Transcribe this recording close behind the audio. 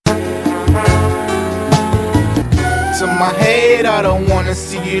To my head, I don't wanna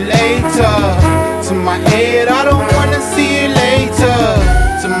see you later. To my head, I don't wanna see you later.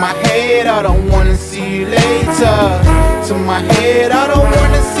 To my head, I don't wanna see you later. To my head, I don't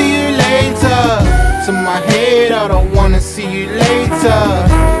wanna see you later. To my head, I don't wanna see you later.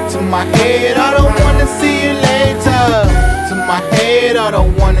 To my head, I don't wanna see you later. To my head, I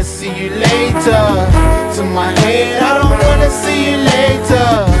don't wanna see you later. To my head, I don't wanna see you later.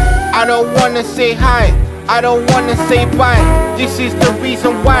 I don't wanna say hi, I don't wanna say bye. This is the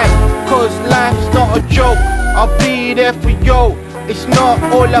reason why, cause life's not a joke. I'll be there for you. It's not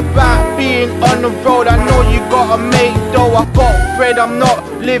all about being on the road. I know you gotta make dough. I got bread, I'm not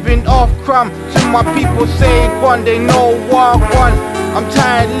living off crumb. To my people say one, they know what I want. I'm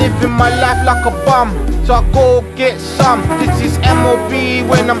tired living my life like a bum, so I go get some. This is MOB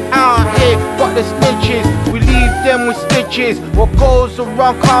when I'm out here. Got the snitches, we leave them with stitches. What goes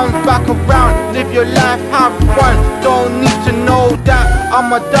around comes back around. Live your life, have fun. Don't need to know that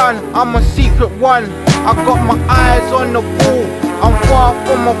I'm a done, I'm a secret one. I got my eyes on the ball, I'm far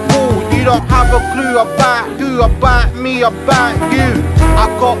from a fool. You don't have a clue about who, about me, about you. I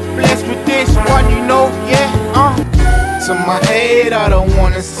got blessed with this one, you know, yeah, To my head, I don't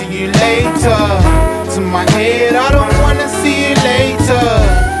wanna see you later. To my head, I don't wanna see you later.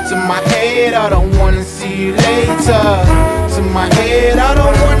 To my head, I don't wanna see you later. To my head, I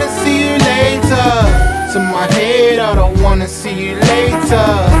don't wanna see you later. To my head, I don't wanna see you later.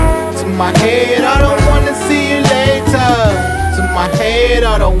 To my head, I don't wanna see you later. To my head,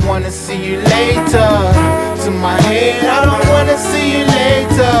 I don't wanna see you later. To my head, I don't wanna see you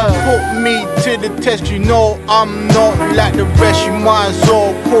later. Put me to the test, you know I'm not like the rest. You might as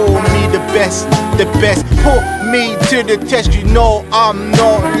well call me the best, the best. Put me to the test, you know I'm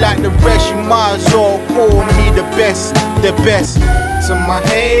not like the rest. You might as well call me the best, the best. To my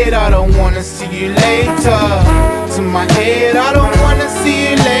head, I don't wanna see you later. To my head, I don't wanna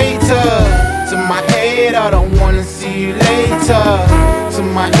see you later. To my head, I don't wanna see you later. To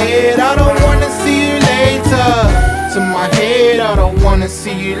my head, I don't wanna see you later. To my head, I don't wanna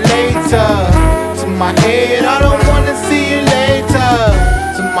see you later. To my head, I don't wanna see you later.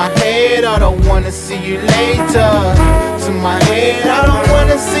 To my head, I don't wanna see you later. To my head, I don't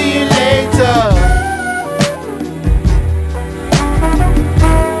wanna see you later.